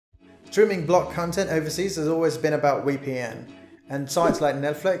Streaming blocked content overseas has always been about VPN, and sites like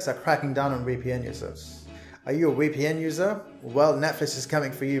Netflix are cracking down on VPN users. Are you a VPN user? Well, Netflix is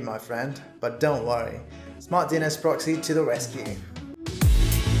coming for you, my friend, but don't worry. Smart DNS Proxy to the rescue.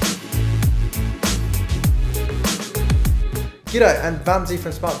 G'day, I'm Vamsi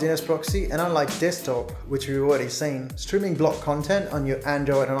from Smart DNS Proxy, and unlike desktop, which we've already seen, streaming blocked content on your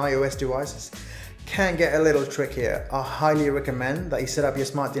Android and iOS devices can get a little trickier. I highly recommend that you set up your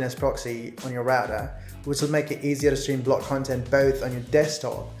Smart DNS Proxy on your router, which will make it easier to stream blocked content both on your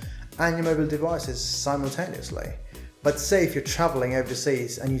desktop and your mobile devices simultaneously. But say if you're traveling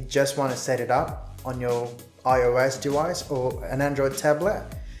overseas and you just want to set it up on your iOS device or an Android tablet,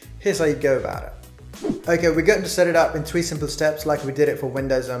 here's how you go about it. Okay, we're going to set it up in 3 simple steps like we did it for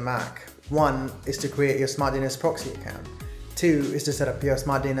Windows and Mac. 1 is to create your Smart DNS Proxy account. 2 is to set up your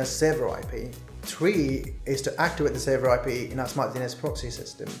Smart DNS server IP. 3 is to activate the server IP in our Smart DNS Proxy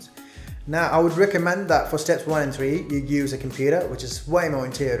systems. Now, I would recommend that for steps 1 and 3, you use a computer, which is way more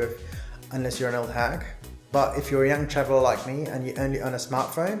intuitive unless you're an old hack. But if you're a young traveler like me and you only own a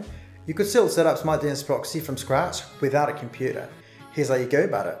smartphone, you could still set up Smart DNS Proxy from scratch without a computer. Here's how you go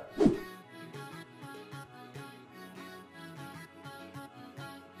about it.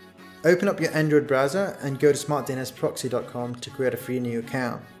 Open up your Android browser and go to smartdnsproxy.com to create a free new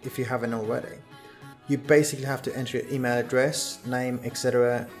account if you haven't already. You basically have to enter your email address, name,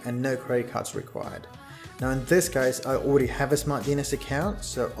 etc., and no credit cards required. Now in this case, I already have a Smart DNS account,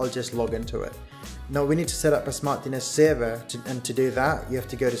 so I'll just log into it. Now we need to set up a Smart DNS server, and to do that, you have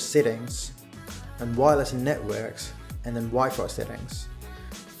to go to Settings, and Wireless and Networks, and then Wi-Fi settings.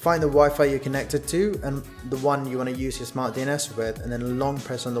 Find the Wi-Fi you're connected to and the one you want to use your Smart DNS with, and then long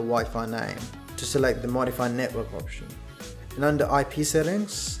press on the Wi-Fi name to select the Modify Network option. And under IP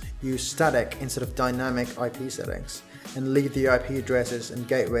settings, use static instead of dynamic IP settings and leave the IP addresses and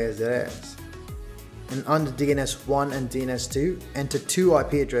gateway as it is. And under DNS1 and DNS2, enter 2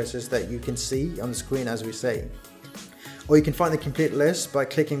 IP addresses that you can see on the screen as we see. Or you can find the complete list by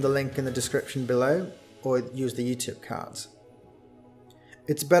clicking the link in the description below, or use the YouTube cards.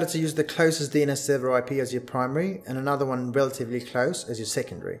 It's better to use the closest DNS server IP as your primary and another one relatively close as your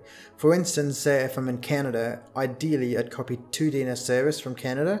secondary. For instance, say if I'm in Canada, ideally I'd copy 2 DNS servers from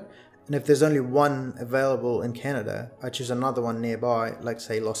Canada, and if there's only one available in Canada, I choose another one nearby, like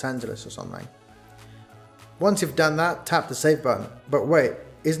say Los Angeles or something. Once you've done that, tap the save button. But wait,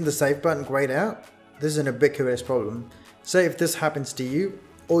 isn't the save button grayed out? This is an ubiquitous problem. Say if this happens to you,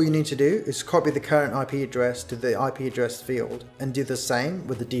 all you need to do is copy the current IP address to the IP address field and do the same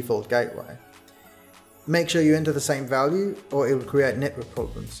with the default gateway. Make sure you enter the same value or it will create network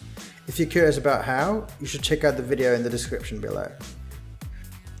problems. If you're curious about how, you should check out the video in the description below.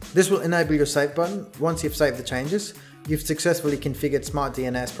 This will enable your save button. Once you've saved the changes, you've successfully configured Smart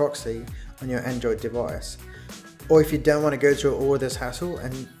DNS Proxy on your Android device. Or if you don't want to go through all this hassle,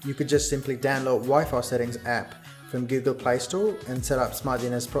 and you could just simply download Wi-Fi settings app from Google Play Store and set up Smart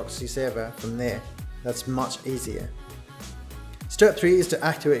DNS Proxy server from there. That's much easier. Step 3 is to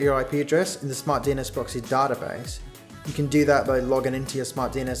activate your IP address in the Smart DNS Proxy database. You can do that by logging into your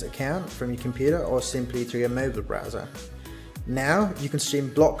Smart DNS account from your computer or simply through your mobile browser. Now you can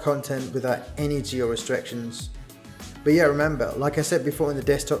stream blocked content without any geo restrictions. But yeah, remember, like I said before in the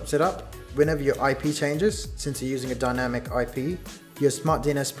desktop setup, whenever your IP changes, since you're using a dynamic IP, your Smart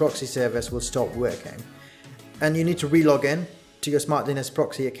DNS Proxy service will stop working. And you need to re-log in to your Smart DNS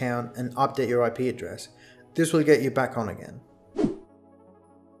Proxy account and update your IP address. This will get you back on again.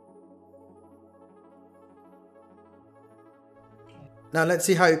 Now let's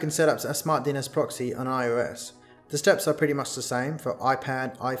see how you can set up a Smart DNS Proxy on iOS. The steps are pretty much the same for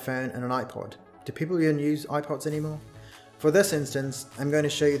iPad, iPhone and an iPod. Do people even use iPods anymore? For this instance, I'm going to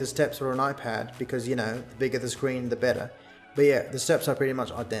show you the steps for an iPad because, you know, the bigger the screen the better. But yeah, the steps are pretty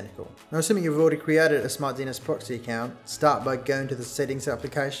much identical. Now assuming you've already created a Smart DNS Proxy account, start by going to the Settings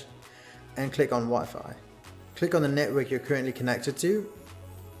application and click on Wi-Fi. Click on the network you're currently connected to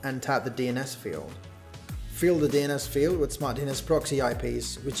and tap the DNS field. Fill the DNS field with Smart DNS Proxy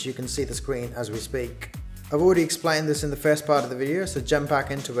IPs, which you can see the screen as we speak. I've already explained this in the first part of the video, so jump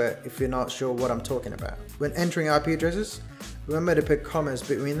back into it if you're not sure what I'm talking about. When entering IP addresses, remember to put commas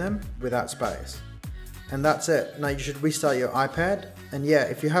between them without space. And that's it. Now you should restart your iPad, and yeah,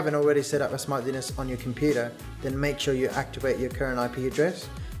 if you haven't already set up a Smart DNS on your computer, then make sure you activate your current IP address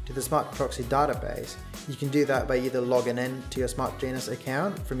to the Smart Proxy database. You can do that by either logging in to your Smart DNS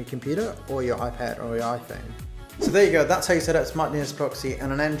account from your computer or your iPad or your iPhone. So there you go, that's how you set up Smart DNS Proxy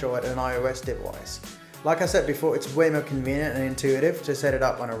on an Android and iOS device. Like I said before, it's way more convenient and intuitive to set it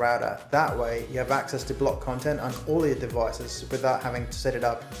up on a router. That way you have access to block content on all your devices without having to set it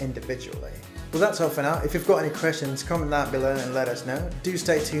up individually. Well, that's all for now. If you've got any questions, comment down below and let us know. Do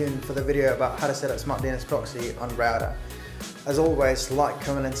stay tuned for the video about how to set up Smart DNS Proxy on router. As always, like,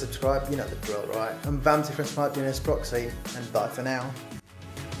 comment and subscribe, you know the drill, right? I'm Vamsi from Smart DNS Proxy, and bye for now.